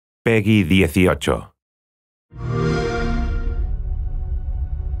Peggy 18.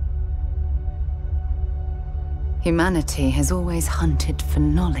 Humanity has always hunted for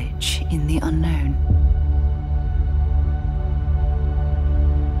knowledge in the unknown.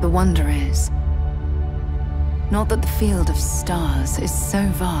 The wonder is, not that the field of stars is so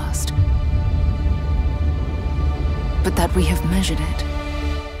vast, but that we have measured it.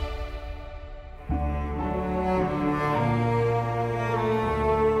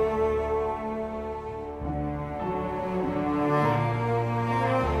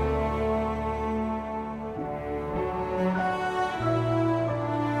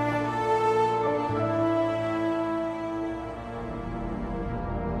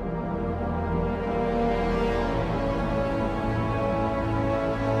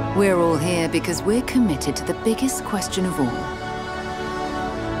 We're all here because we're committed to the biggest question of all.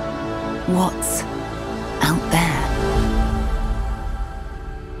 What's out there?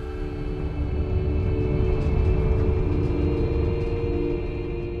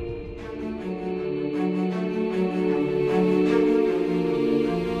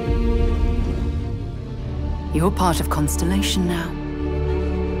 You're part of Constellation now.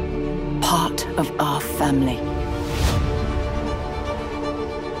 Part of our family.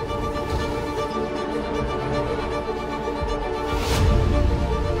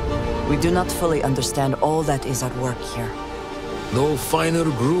 We do not fully understand all that is at work here. No finer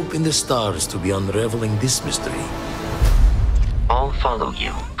group in the stars to be unraveling this mystery. I'll follow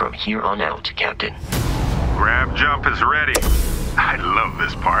you from here on out, Captain. Grab jump is ready. I love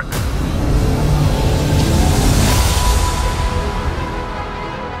this part.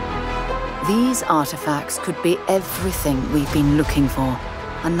 These artifacts could be everything we've been looking for.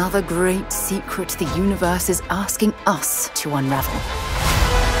 Another great secret the universe is asking us to unravel.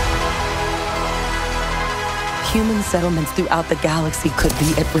 Human settlements throughout the galaxy could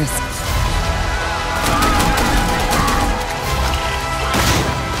be at risk.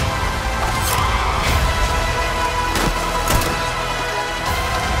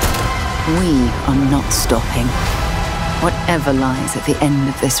 We are not stopping. Whatever lies at the end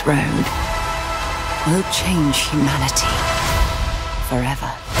of this road will change humanity forever.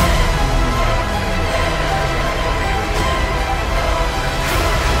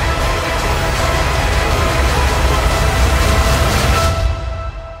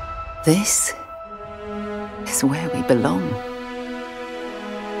 This is where we belong.